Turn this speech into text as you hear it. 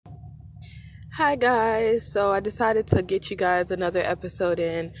Hi guys. So I decided to get you guys another episode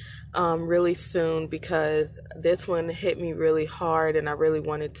in really soon because this one hit me really hard and I really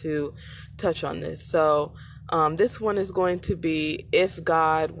wanted to touch on this. So this one is going to be if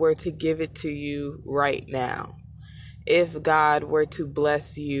God were to give it to you right now. If God were to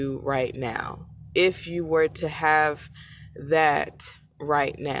bless you right now. If you were to have that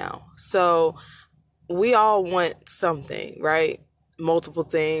right now. So we all want something, right? Multiple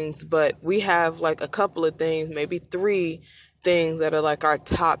things, but we have like a couple of things, maybe three things that are like our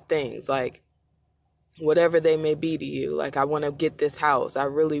top things, like whatever they may be to you. Like, I want to get this house. I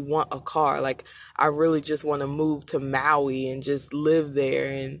really want a car. Like, I really just want to move to Maui and just live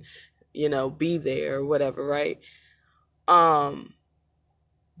there and, be there or whatever, right? Um,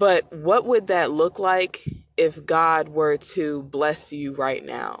 but what would that look like if God were to bless you right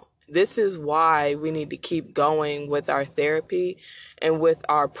now? This is why we need to keep going with our therapy and with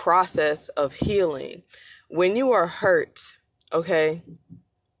our process of healing. When you are hurt, okay,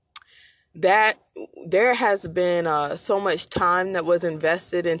 that there has been so much time that was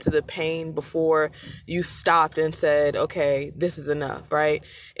invested into the pain before you stopped and said, okay, this is enough, right?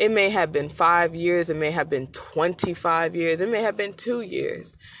 It may have been 5 years, it may have been 25 years, it may have been 2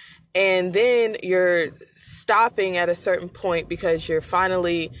 years. And then you're stopping at a certain point because you're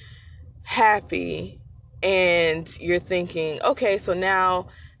finally happy and you're thinking, okay, so now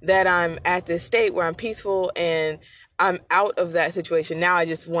that I'm at this state where I'm peaceful and I'm out of that situation, now I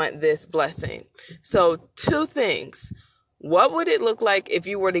just want this blessing. So two things. What would it look like if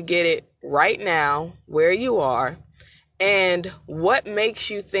you were to get it right now where you are? And what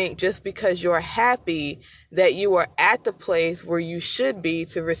makes you think just because you're happy that you are at the place where you should be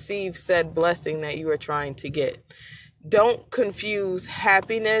to receive said blessing that you are trying to get? Don't confuse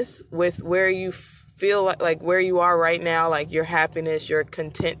happiness with where you feel like where you are right now, like your happiness, your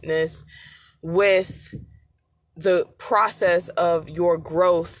contentness, with the process of your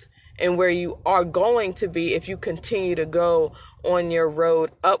growth and where you are going to be if you continue to go on your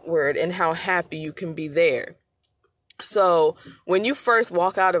road upward and how happy you can be there. So when you first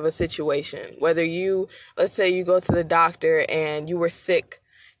walk out of a situation, let's say you go to the doctor and you were sick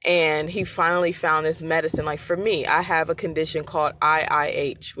and he finally found this medicine. Like for me, I have a condition called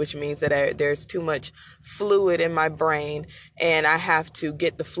IIH, which means that there's too much fluid in my brain and I have to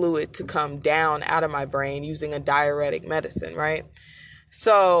get the fluid to come down out of my brain using a diuretic medicine, right?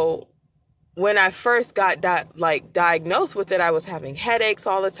 So when I first got diagnosed with it, I was having headaches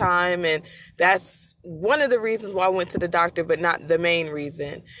all the time. And that's one of the reasons why I went to the doctor, but not the main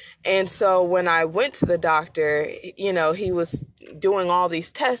reason. And so when I went to the doctor, he was doing all these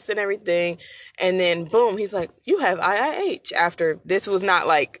tests and everything. And then boom, he's like, you have IIH. After this was not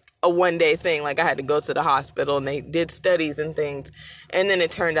like a one-day thing. Like I had to go to the hospital and they did studies and things. And then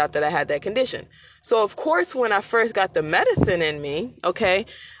it turned out that I had that condition. So of course, when I first got the medicine in me, okay,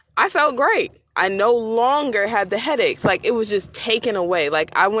 I felt great. I no longer had the headaches. Like it was just taken away.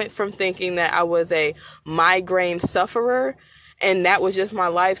 Like I went from thinking that I was a migraine sufferer and that was just my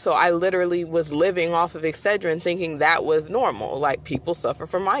life. So I literally was living off of Excedrin thinking that was normal. Like people suffer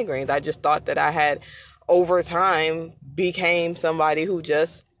from migraines. I just thought that I had over time became somebody who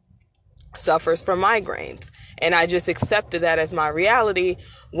just suffers from migraines. And I just accepted that as my reality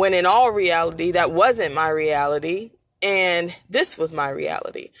when in all reality, that wasn't my reality. And this was my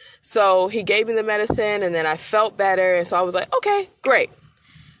reality. So he gave me the medicine and then I felt better. And so I was like, okay, great.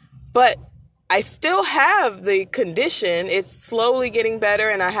 But I still have the condition. It's slowly getting better.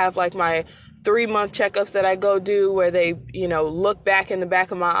 And I have like my 3-month checkups that I go do where they, look back in the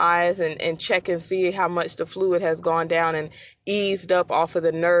back of my eyes and check and see how much the fluid has gone down and eased up off of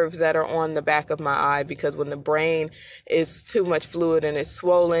the nerves that are on the back of my eye. Because when the brain is too much fluid and it's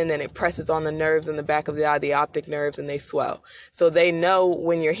swollen, then it presses on the nerves in the back of the eye, the optic nerves, and they swell. So they know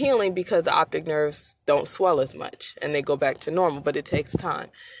when you're healing because the optic nerves don't swell as much and they go back to normal, but it takes time.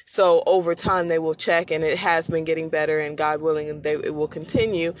 So over time they will check and it has been getting better and God willing, it will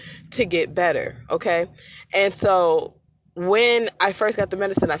continue to get better. Okay. And so when I first got the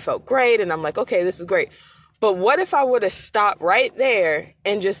medicine, I felt great and I'm like, okay, this is great. But what if I would have stopped right there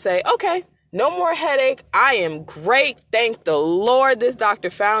and just say, okay, no more headache. I am great. Thank the Lord. This doctor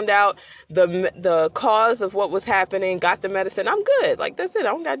found out the cause of what was happening, got the medicine. I'm good. Like, that's it. I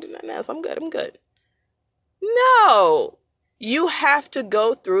don't got to do nothing else. I'm good. No. You have to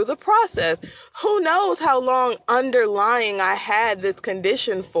go through the process. Who knows how long underlying I had this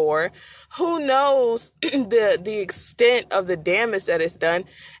condition for? Who knows the extent of the damage that it's done?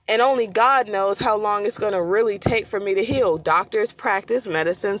 And only God knows how long it's going to really take for me to heal. Doctors practice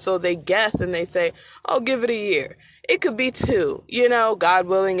medicine, so they guess and they say, "Oh, give it a year." It could be 2. God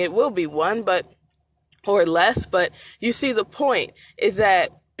willing, it will be 1, or less. But you see, the point is that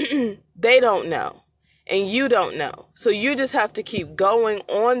they don't know. And you don't know. So you just have to keep going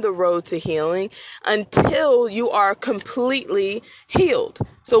on the road to healing until you are completely healed.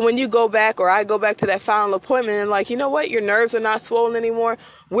 So when you go back, or I go back to that final appointment and like, you know what? Your nerves are not swollen anymore.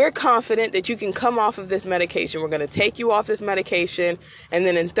 We're confident that you can come off of this medication. We're going to take you off this medication. And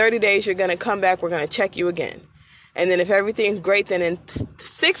then in 30 days, you're going to come back. We're going to check you again. And then if everything's great, then in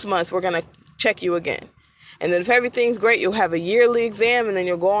 6 months, we're going to check you again. And then if everything's great, you'll have a yearly exam and then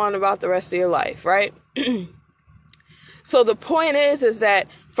you'll go on about the rest of your life, right? So the point is that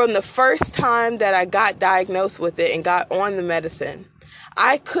from the first time that I got diagnosed with it and got on the medicine,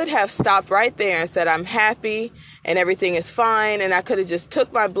 I could have stopped right there and said, I'm happy and everything is fine. And I could have just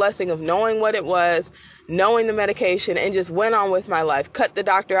took my blessing of knowing what it was, knowing the medication, and just went on with my life, cut the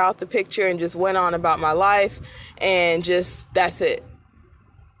doctor out the picture and just went on about my life, and just, that's it.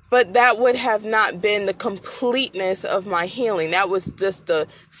 But that would have not been the completeness of my healing. That was just the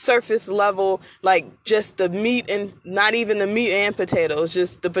surface level, like just the meat, and not even the meat and potatoes,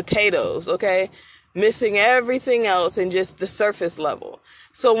 just the potatoes, okay? Missing everything else and just the surface level.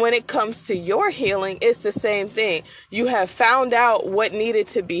 So when it comes to your healing, it's the same thing. You have found out what needed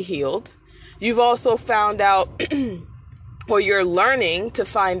to be healed. You've also found out, or you're learning to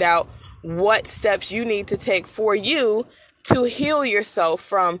find out what steps you need to take for you to heal yourself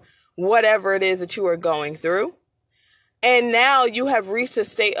from whatever it is that you are going through. And now you have reached a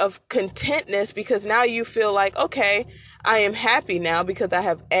state of contentness because now you feel like, okay, I am happy now because I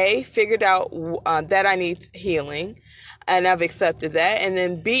have figured out that I need healing, and I've accepted that. And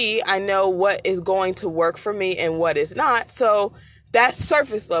then B, I know what is going to work for me and what is not. So that's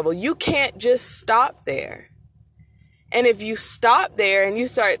surface level. You can't just stop there. And if you stop there and you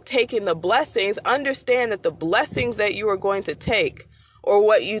start taking the blessings, understand that the blessings that you are going to take, or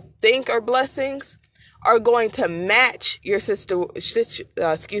what you think are blessings, are going to match your situation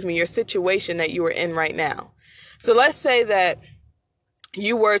that you are in right now. So let's say that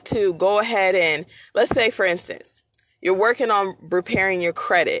you were to go ahead and, let's say, for instance, you're working on repairing your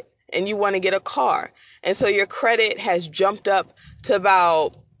credit and you want to get a car. And so your credit has jumped up to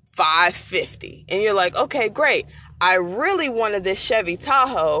about 550. And you're like, okay, great. I really wanted this Chevy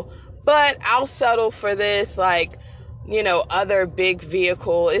Tahoe, but I'll settle for this, other big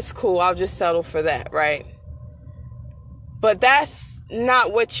vehicle. It's cool. I'll just settle for that, right? But that's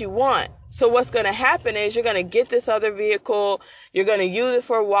not what you want. So what's going to happen is you're going to get this other vehicle. You're going to use it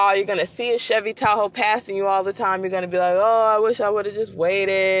for a while. You're going to see a Chevy Tahoe passing you all the time. You're going to be like, oh, I wish I would have just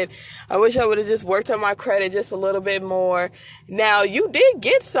waited. I wish I would have just worked on my credit just a little bit more. Now, you did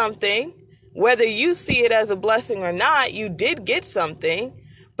get something. Whether you see it as a blessing or not, you did get something.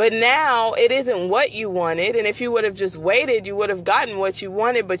 But now it isn't what you wanted. And if you would have just waited, you would have gotten what you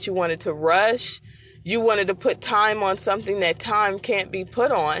wanted, but you wanted to rush. You wanted to put time on something that time can't be put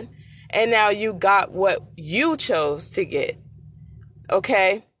on. And now you got what you chose to get.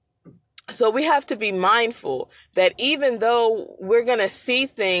 Okay? So we have to be mindful that even though we're going to see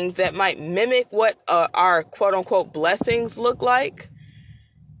things that might mimic what our quote unquote blessings look like,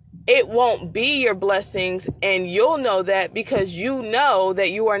 it won't be your blessings, and you'll know that because you know that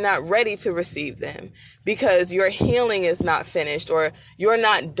you are not ready to receive them, because your healing is not finished, or you're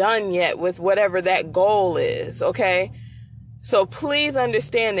not done yet with whatever that goal is, okay? So please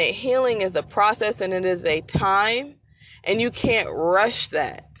understand that healing is a process and it is a time, and you can't rush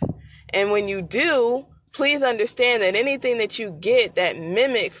that. And when you do, please understand that anything that you get that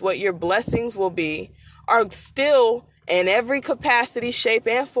mimics what your blessings will be are still, in every capacity, shape,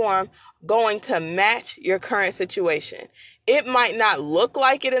 and form, going to match your current situation. It might not look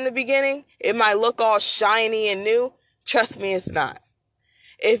like it in the beginning. It might look all shiny and new. Trust me, it's not.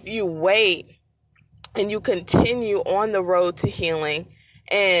 If you wait and you continue on the road to healing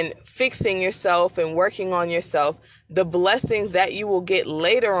and fixing yourself and working on yourself, the blessings that you will get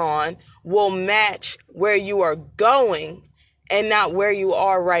later on will match where you are going and not where you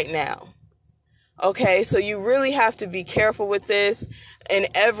are right now. Okay, so you really have to be careful with this in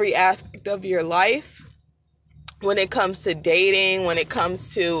every aspect of your life. When it comes to dating, when it comes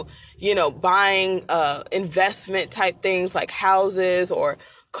to, buying investment type things like houses or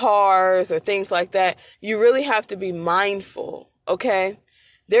cars or things like that, you really have to be mindful, okay?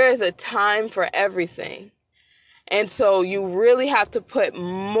 There is a time for everything. And so you really have to put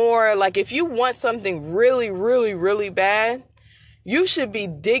more, like if you want something really, really, really bad, you should be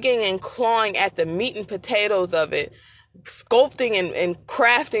digging and clawing at the meat and potatoes of it, sculpting and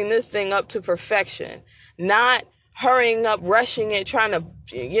crafting this thing up to perfection, not hurrying up, rushing it, trying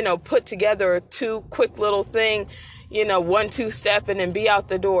to, put together a two quick little thing, 1-2 step and then be out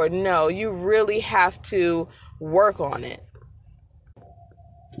the door. No, you really have to work on it.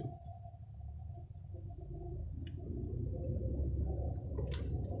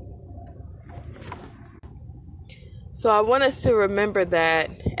 So I want us to remember that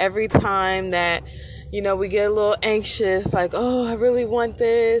every time that, we get a little anxious, like, oh, I really want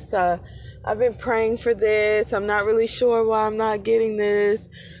this. I've been praying for this. I'm not really sure why I'm not getting this.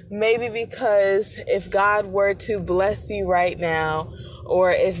 Maybe because if God were to bless you right now,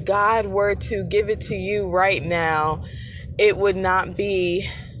 or if God were to give it to you right now, it would not be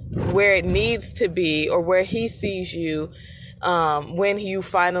where it needs to be or where He sees you when you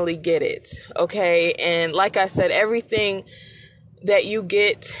finally get it. Okay. And like I said, everything that you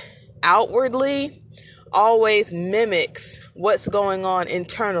get outwardly always mimics what's going on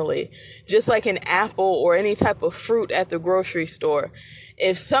internally. Just like an apple or any type of fruit at the grocery store.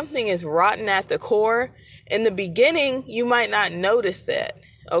 If something is rotten at the core, in the beginning, you might not notice that.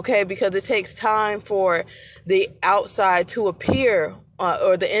 Okay. Because it takes time for the outside to appear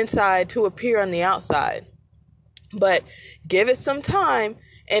or the inside to appear on the outside. But give it some time,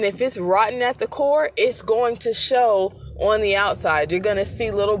 and if it's rotten at the core, it's going to show on the outside. You're going to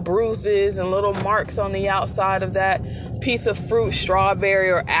see little bruises and little marks on the outside of that piece of fruit, strawberry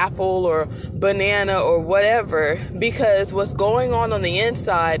or apple or banana or whatever, because what's going on the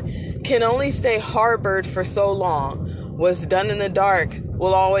inside can only stay harbored for so long. What's done in the dark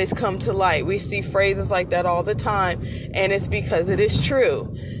will always come to light. We see phrases like that all the time, and it's because it is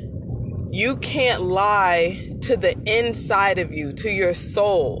true. You can't lie to the inside of you, to your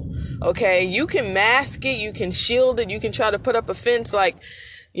soul, okay? You can mask it, you can shield it, you can try to put up a fence like,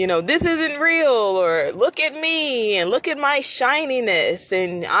 this isn't real, or look at me, and look at my shininess,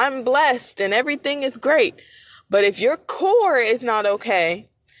 and I'm blessed, and everything is great. But if your core is not okay,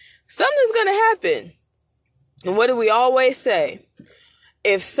 something's gonna happen. And what do we always say?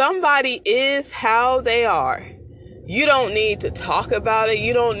 If somebody is how they are, you don't need to talk about it.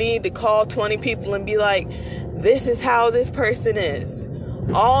 You don't need to call 20 people and be like, this is how this person is.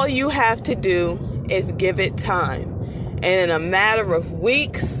 All you have to do is give it time. And in a matter of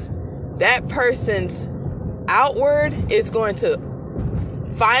weeks, that person's outward is going to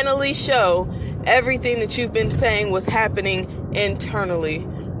finally show everything that you've been saying was happening internally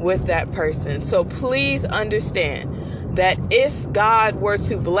with that person. So please understand that if God were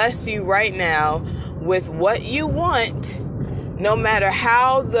to bless you right now with what you want, no matter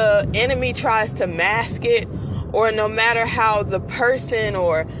how the enemy tries to mask it, or no matter how the person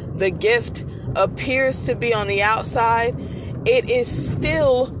or the gift appears to be on the outside, it is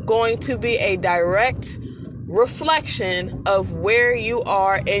still going to be a direct reflection of where you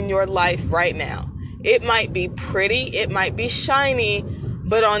are in your life right now. It might be pretty, it might be shiny,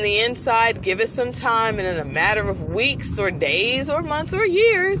 but on the inside, give it some time, and in a matter of weeks or days or months or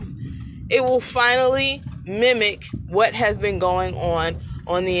years, it will finally mimic what has been going on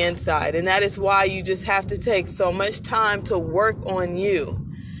the inside. And that is why you just have to take so much time to work on you.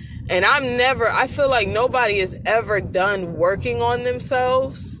 And I feel like nobody is ever done working on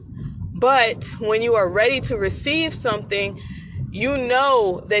themselves. But when you are ready to receive something, you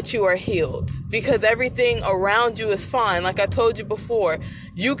know that you are healed because everything around you is fine. Like I told you before,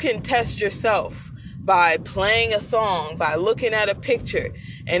 you can test yourself by playing a song, by looking at a picture.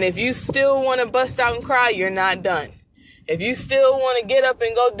 And if you still want to bust out and cry, you're not done. If you still want to get up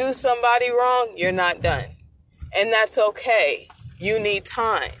and go do somebody wrong, you're not done. And that's okay. You need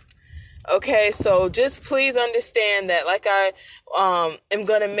time. Okay, so just please understand that, like I am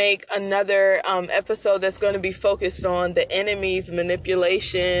going to make another episode that's going to be focused on the enemy's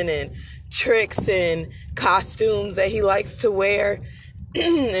manipulation and tricks and costumes that he likes to wear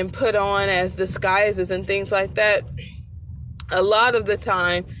and put on as disguises and things like that. A lot of the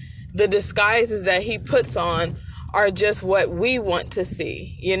time, the disguises that he puts on are just what we want to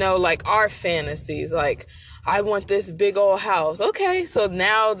see, like our fantasies, like, I want this big old house. Okay, so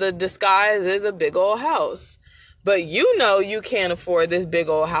now the disguise is a big old house. But you can't afford this big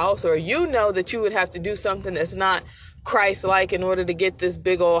old house, or that you would have to do something that's not Christ-like in order to get this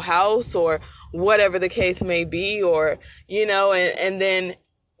big old house, or whatever the case may be, or, and then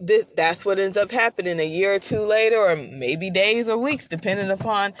that's what ends up happening a year or two later, or maybe days or weeks, depending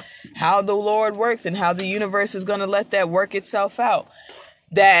upon how the Lord works and how the universe is going to let that work itself out.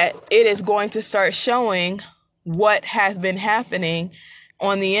 That it is going to start showing what has been happening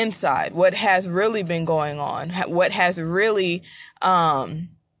on the inside, what has really been going on, what has really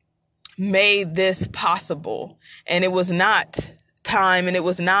made this possible. And it was not time, and it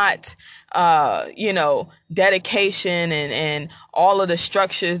was not dedication and all of the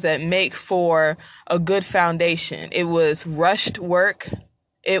structures that make for a good foundation. It was rushed work.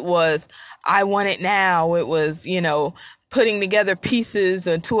 It was, I want it now. It was, putting together pieces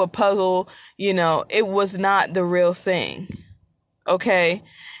into a puzzle. It was not the real thing. Okay.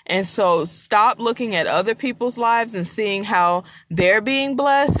 And so stop looking at other people's lives and seeing how they're being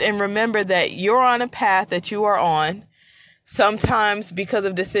blessed, and remember that you're on a path that you are on. Sometimes because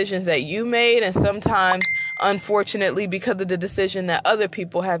of decisions that you made, and sometimes, unfortunately, because of the decision that other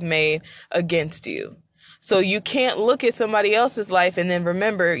people have made against you. So you can't look at somebody else's life and then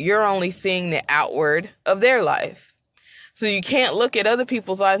remember you're only seeing the outward of their life. So you can't look at other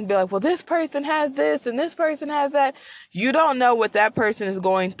people's lives and be like, well, this person has this and this person has that. You don't know what that person is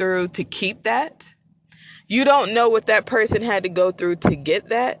going through to keep that. You don't know what that person had to go through to get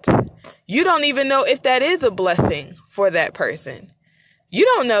that. You don't even know if that is a blessing for that person. You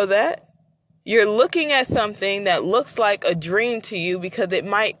don't know that. You're looking at something that looks like a dream to you because it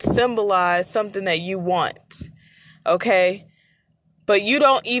might symbolize something that you want. Okay? But you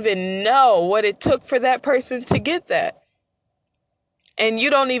don't even know what it took for that person to get that. And you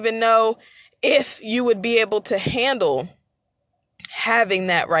don't even know if you would be able to handle having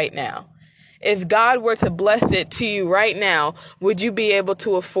that right now. If God were to bless it to you right now, would you be able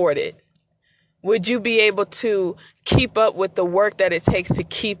to afford it? Would you be able to keep up with the work that it takes to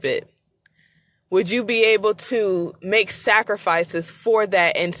keep it? Would you be able to make sacrifices for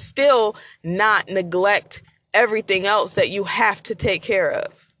that and still not neglect everything else that you have to take care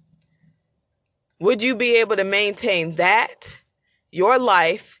of? Would you be able to maintain that, your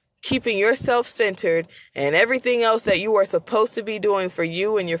life, keeping yourself centered, and everything else that you are supposed to be doing for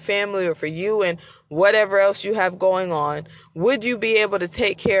you and your family, or for you and whatever else you have going on? Would you be able to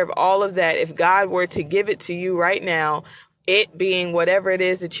take care of all of that if God were to give it to you right now, it being whatever it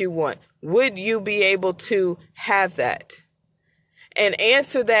is that you want? Would you be able to have that? And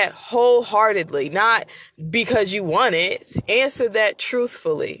answer that wholeheartedly, not because you want it. Answer that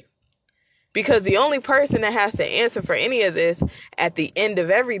truthfully. Because the only person that has to answer for any of this at the end of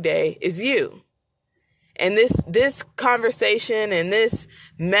every day is you. And this conversation and this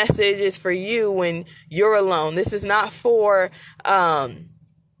message is for you when you're alone. This is not for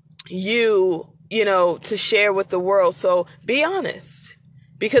you to share with the world. So be honest.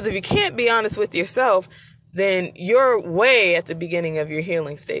 Because if you can't be honest with yourself, then you're way at the beginning of your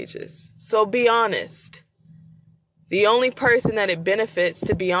healing stages. So be honest. The only person that it benefits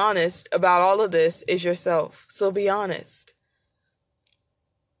to be honest about all of this is yourself. So be honest.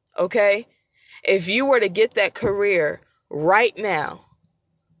 Okay? If you were to get that career right now,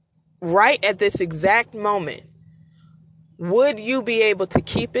 right at this exact moment, would you be able to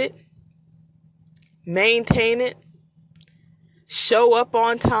keep it, maintain it, show up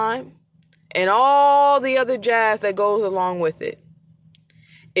on time, and all the other jazz that goes along with it?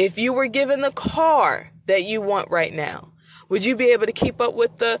 If you were given the car that you want right now, would you be able to keep up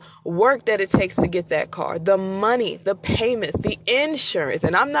with the work that it takes to get that car, the money, the payments, the insurance?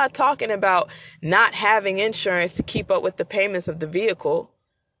 And I'm not talking about not having insurance to keep up with the payments of the vehicle.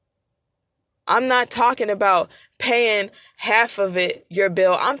 I'm not talking about paying half of it, your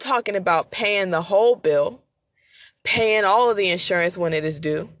bill. I'm talking about paying the whole bill, paying all of the insurance when it is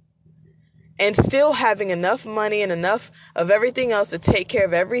due, and still having enough money and enough of everything else to take care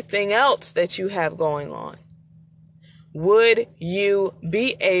of everything else that you have going on. Would you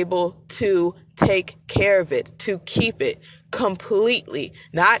be able to take care of it, to keep it completely,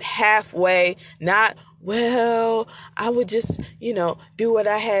 not halfway, not, well, I would just, do what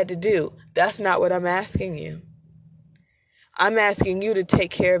I had to do? That's not what I'm asking you. I'm asking you to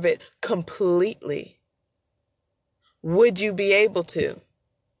take care of it completely. Would you be able to?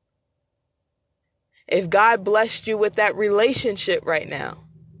 If God blessed you with that relationship right now,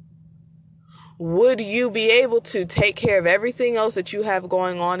 would you be able to take care of everything else that you have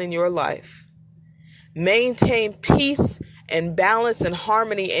going on in your life? Maintain peace and balance and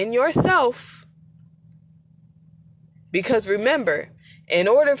harmony in yourself. Because remember, in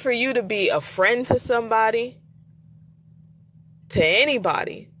order for you to be a friend to somebody, to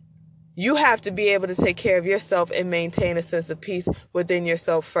anybody, you have to be able to take care of yourself and maintain a sense of peace within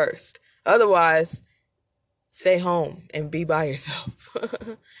yourself first. Otherwise, stay home and be by yourself,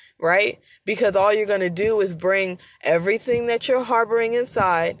 right? Because all you're going to do is bring everything that you're harboring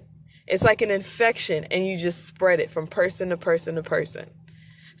inside. It's like an infection, and you just spread it from person to person to person.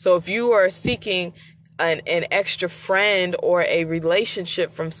 So if you are seeking an extra friend or a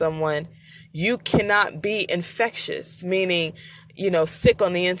relationship from someone, you cannot be infectious, meaning, sick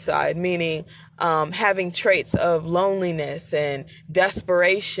on the inside, meaning having traits of loneliness and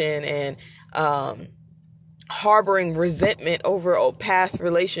desperation and harboring resentment over past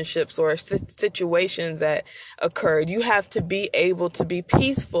relationships or situations that occurred. You have to be able to be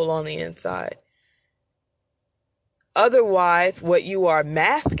peaceful on the inside. Otherwise, what you are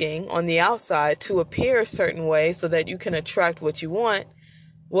masking on the outside to appear a certain way so that you can attract what you want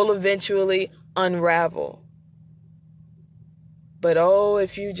will eventually unravel. But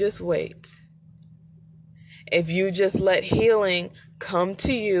if you just wait, if you just let healing come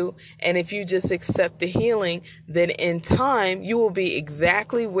to you, and if you just accept the healing, then in time you will be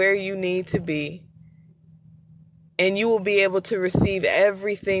exactly where you need to be. And you will be able to receive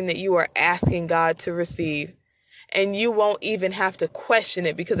everything that you are asking God to receive. And you won't even have to question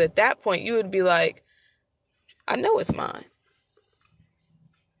it, because at that point you would be like, I know it's mine.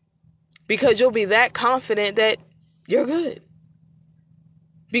 Because you'll be that confident that you're good.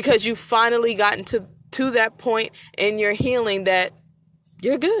 Because you've finally gotten to that point in your healing that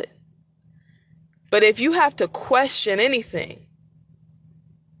you're good. But if you have to question anything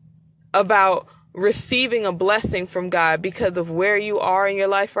about receiving a blessing from God because of where you are in your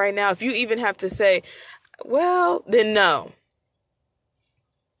life right now, if you even have to say, well, then no.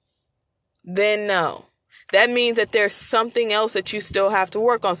 Then no. That means that there's something else that you still have to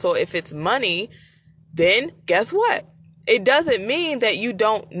work on. So if it's money, then guess what? It doesn't mean that you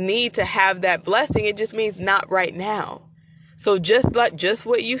don't need to have that blessing. It just means not right now. So just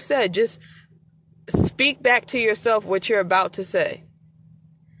what you said, just speak back to yourself what you're about to say.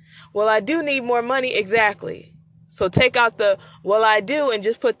 Well, I do need more money. Exactly. So take out the, well, I do, and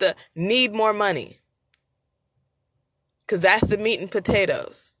just put the need more money. Because that's the meat and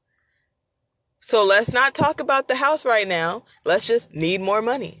potatoes. So let's not talk about the house right now. Let's just need more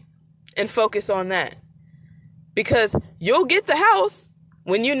money and focus on that. Because you'll get the house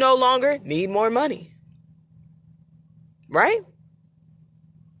when you no longer need more money. Right?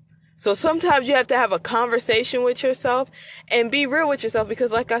 So sometimes you have to have a conversation with yourself and be real with yourself.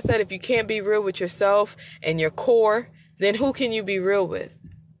 Because like I said, if you can't be real with yourself and your core, then who can you be real with?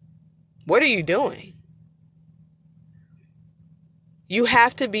 What are you doing? You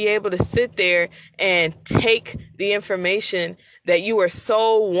have to be able to sit there and take the information that you are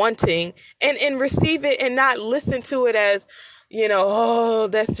so wanting and receive it, and not listen to it as,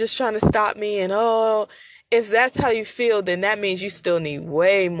 that's just trying to stop me. And if that's how you feel, then that means you still need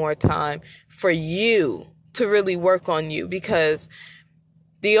way more time for you to really work on you, because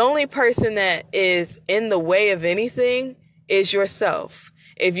the only person that is in the way of anything is yourself.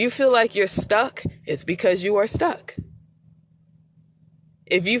 If you feel like you're stuck, it's because you are stuck.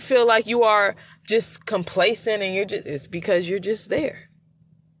 If you feel like you are just complacent and it's because you're just there.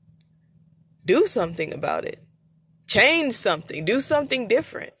 Do something about it. Change something. Do something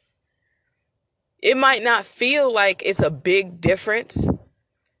different. It might not feel like it's a big difference,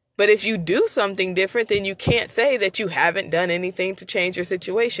 but if you do something different, then you can't say that you haven't done anything to change your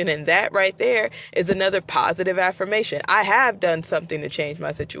situation. And that right there is another positive affirmation. I have done something to change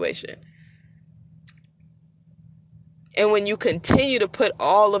my situation. And when you continue to put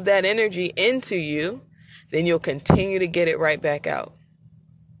all of that energy into you, then you'll continue to get it right back out.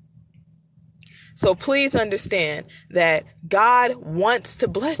 So please understand that God wants to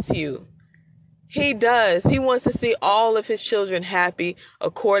bless you. He does. He wants to see all of his children happy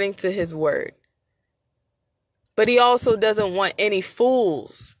according to his word. But he also doesn't want any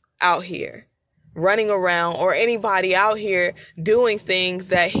fools out here running around, or anybody out here doing things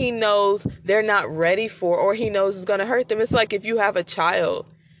that he knows they're not ready for, or he knows is going to hurt them. It's like if you have a child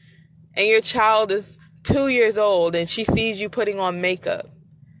and your child is 2 years old and she sees you putting on makeup.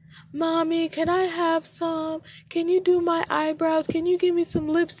 Mommy, can I have some? Can you do my eyebrows? Can you give me some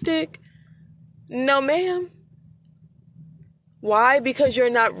lipstick? No, ma'am. Why? Because you're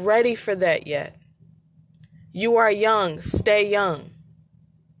not ready for that yet. You are young. Stay young.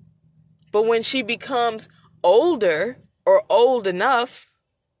 But when she becomes older or old enough,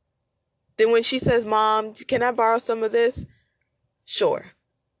 then when she says, Mom, can I borrow some of this? Sure.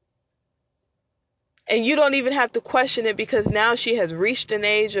 And you don't even have to question it, because now she has reached an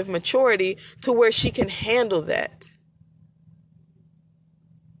age of maturity to where she can handle that.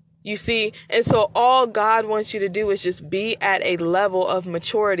 You see, and so all God wants you to do is just be at a level of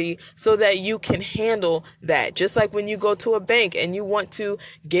maturity so that you can handle that. Just like when you go to a bank and you want to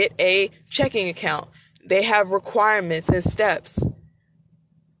get a checking account, they have requirements and steps.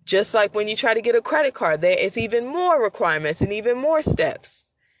 Just like when you try to get a credit card, there is even more requirements and even more steps.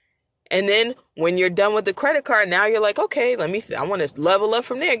 And then when you're done with the credit card, now you're like, okay, let me see. I want to level up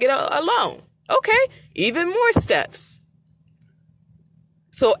from there, get a loan. Okay, even more steps.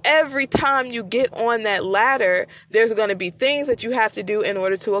 So every time you get on that ladder, there's going to be things that you have to do in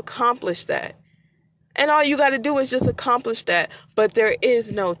order to accomplish that. And all you got to do is just accomplish that. But there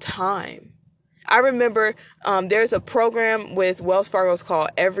is no time. I remember there's a program with Wells Fargo.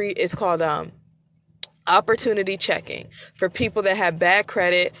 It's called opportunity checking for people that have bad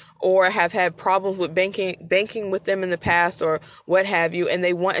credit or have had problems with banking with them in the past or what have you, and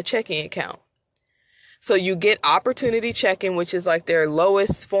they want a checking account. So you get opportunity checking, which is like their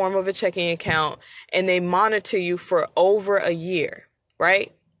lowest form of a checking account, and they monitor you for over a year,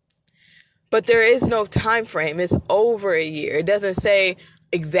 right? But there is no time frame. It's over a year. It doesn't say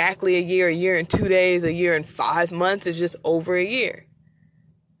exactly a year and 2 days, a year and 5 months. It's just over a year.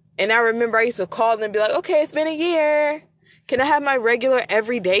 And I remember I used to call them and be like, okay, it's been a year. Can I have my regular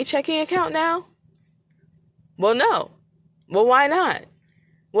everyday checking account now? Well, no. Well, why not?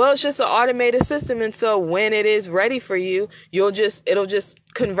 Well, it's just an automated system, and so when it is ready for you, it'll just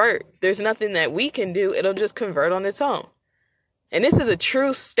convert. There's nothing that we can do. It'll just convert on its own. And this is a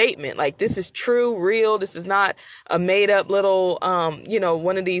true statement. Like, this is true, real. This is not a made up little,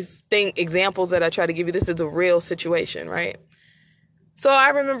 one of these examples that I try to give you. This is a real situation, right? So I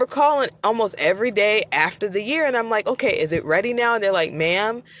remember calling almost every day after the year, and I'm like, okay, is it ready now? And they're like,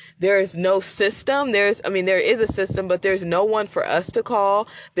 ma'am, there's no system. There is a system, but there's no one for us to call.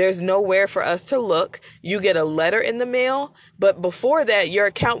 There's nowhere for us to look. You get a letter in the mail, but before that, your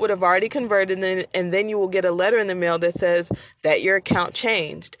account would have already converted, and then you will get a letter in the mail that says that your account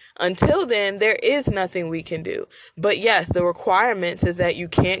changed. Until then, there is nothing we can do. But yes, the requirements is that you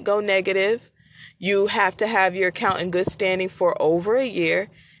can't go negative. You have to have your account in good standing for over a year,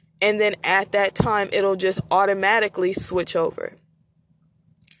 and then at that time, it'll just automatically switch over.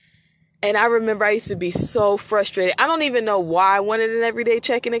 And I remember I used to be so frustrated. I don't even know why I wanted an everyday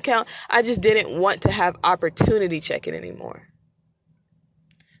checking account. I just didn't want to have opportunity checking anymore.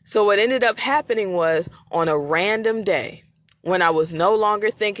 So what ended up happening was, on a random day, when I was no longer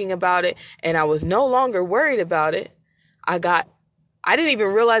thinking about it and I was no longer worried about it, I didn't even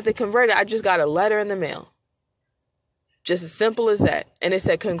realize it converted. I just got a letter in the mail. Just as simple as that. And it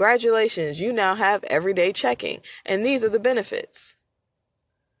said, congratulations, you now have everyday checking. And these are the benefits.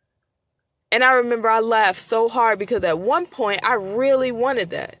 And I remember I laughed so hard because at one point I really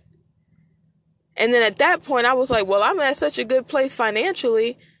wanted that. And then at that point I was like, well, I'm at such a good place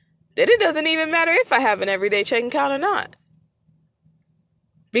financially that it doesn't even matter if I have an everyday checking account or not.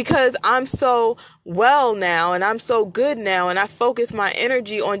 Because I'm so well now and I'm so good now, and I focus my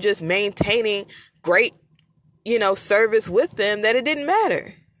energy on just maintaining great, service with them, that it didn't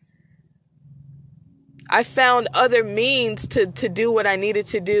matter. I found other means to do what I needed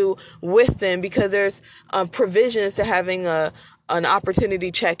to do with them, because there's provisions to having an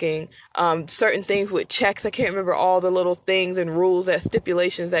opportunity checking, certain things with checks. I can't remember all the little things and rules,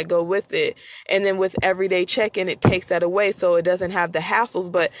 stipulations that go with it. And then with everyday checking, it takes that away, so it doesn't have the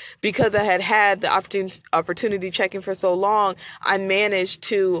hassles. But because I had the opportunity checking for so long, I managed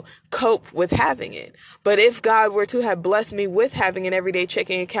to cope with having it. But if God were to have blessed me with having an everyday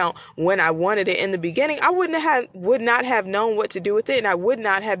checking account when I wanted it in the beginning, I would not have known what to do with it, and I would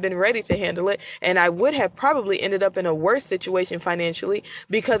not have been ready to handle it, and I would have probably ended up in a worse situation financially,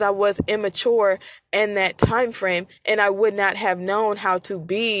 because I was immature in that time frame, and I would not have known how to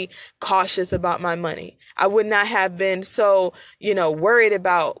be cautious about my money. I would not have been so, worried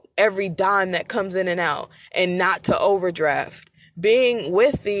about every dime that comes in and out, and not to overdraft. Being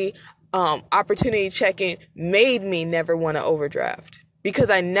with the opportunity checking made me never want to overdraft, because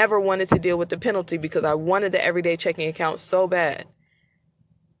I never wanted to deal with the penalty, because I wanted the everyday checking account so bad.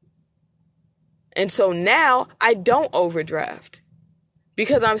 And so now I don't overdraft,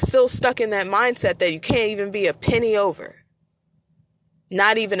 because I'm still stuck in that mindset that you can't even be a penny over.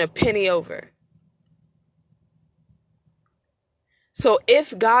 Not even a penny over. So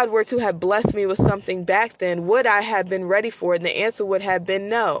if God were to have blessed me with something back then, would I have been ready for it? And the answer would have been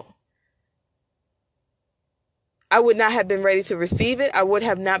no. I would not have been ready to receive it. I would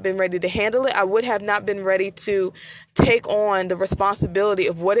have not been ready to handle it. I would have not been ready to take on the responsibility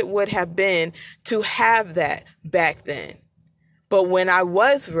of what it would have been to have that back then. But when I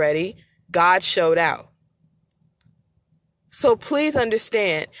was ready, God showed out. So please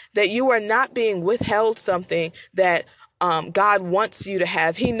understand that you are not being withheld something that God wants you to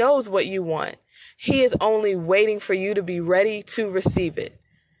have. He knows what you want. He is only waiting for you to be ready to receive it.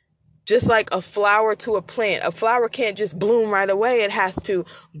 Just like a flower to a plant. A flower can't just bloom right away. It has to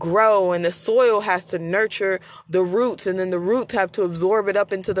grow, and the soil has to nurture the roots, and then the roots have to absorb it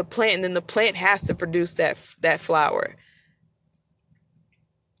up into the plant, and then the plant has to produce that flower.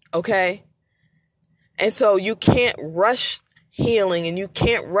 Okay? And so you can't rush healing, and you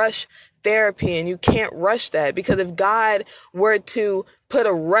can't rush therapy, and you can't rush that, because if God were to put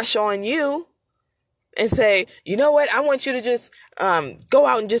a rush on you and say, you know what, I want you to just go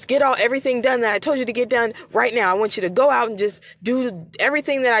out and just get everything done that I told you to get done right now. I want you to go out and just do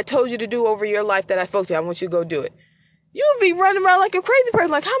everything that I told you to do over your life that I spoke to you. I want you to go do it. You would be running around like a crazy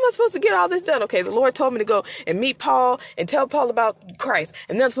person. Like, how am I supposed to get all this done? Okay, the Lord told me to go and meet Paul and tell Paul about Christ.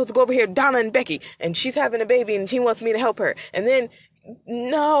 And then I'm supposed to go over here to Donna and Becky, and she's having a baby and she wants me to help her. And then,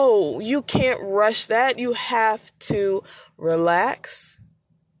 no, you can't rush that. You have to relax,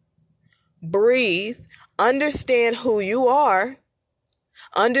 breathe, understand who you are,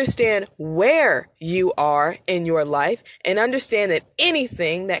 understand where you are in your life, and understand that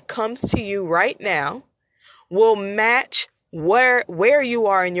anything that comes to you right now will match where you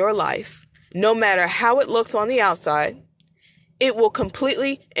are in your life. No matter how it looks on the outside, it will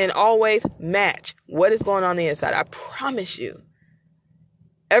completely and always match what is going on the inside. I promise you.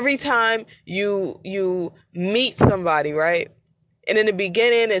 Every time you meet somebody, right? And in the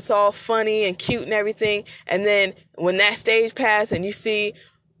beginning, it's all funny and cute and everything. And then when that stage passes and you see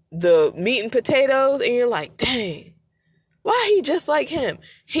the meat and potatoes, and you're like, dang, why he just like him?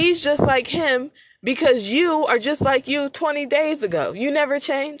 He's just like him because you are just like you 20 days ago. You never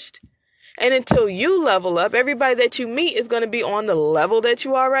changed. And until you level up, everybody that you meet is going to be on the level that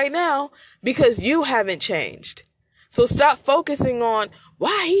you are right now because you haven't changed. So stop focusing on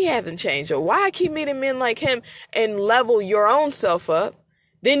why he hasn't changed or why I keep meeting men like him, and level your own self up.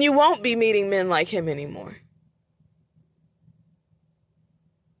 Then you won't be meeting men like him anymore.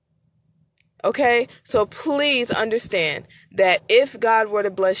 Okay? So please understand that if God were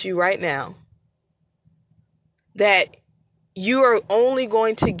to bless you right now, that you are only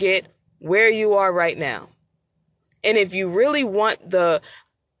going to get where you are right now. And if you really want the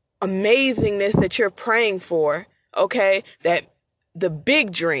amazingness that you're praying for, okay, that the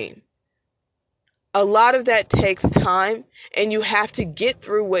big dream, a lot of that takes time, and you have to get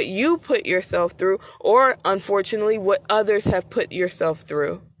through what you put yourself through, or unfortunately what others have put yourself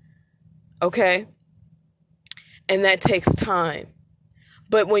through. Okay? And that takes time.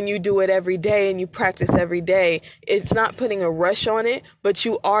 But when you do it every day and you practice every day, it's not putting a rush on it, but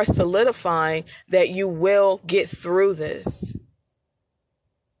you are solidifying that you will get through this.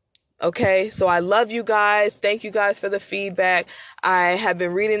 Okay, so I love you guys. Thank you guys for the feedback. I have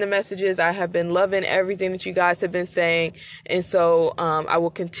been reading the messages. I have been loving everything that you guys have been saying. And so I will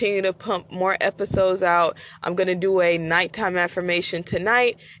continue to pump more episodes out. I'm going to do a nighttime affirmation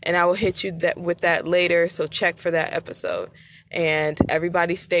tonight, and I will hit you with that later. So check for that episode. And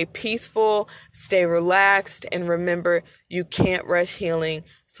everybody stay peaceful, stay relaxed, and remember, you can't rush healing.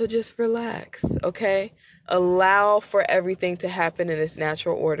 So just relax, okay? Allow for everything to happen in its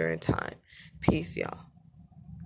natural order and time. Peace, y'all.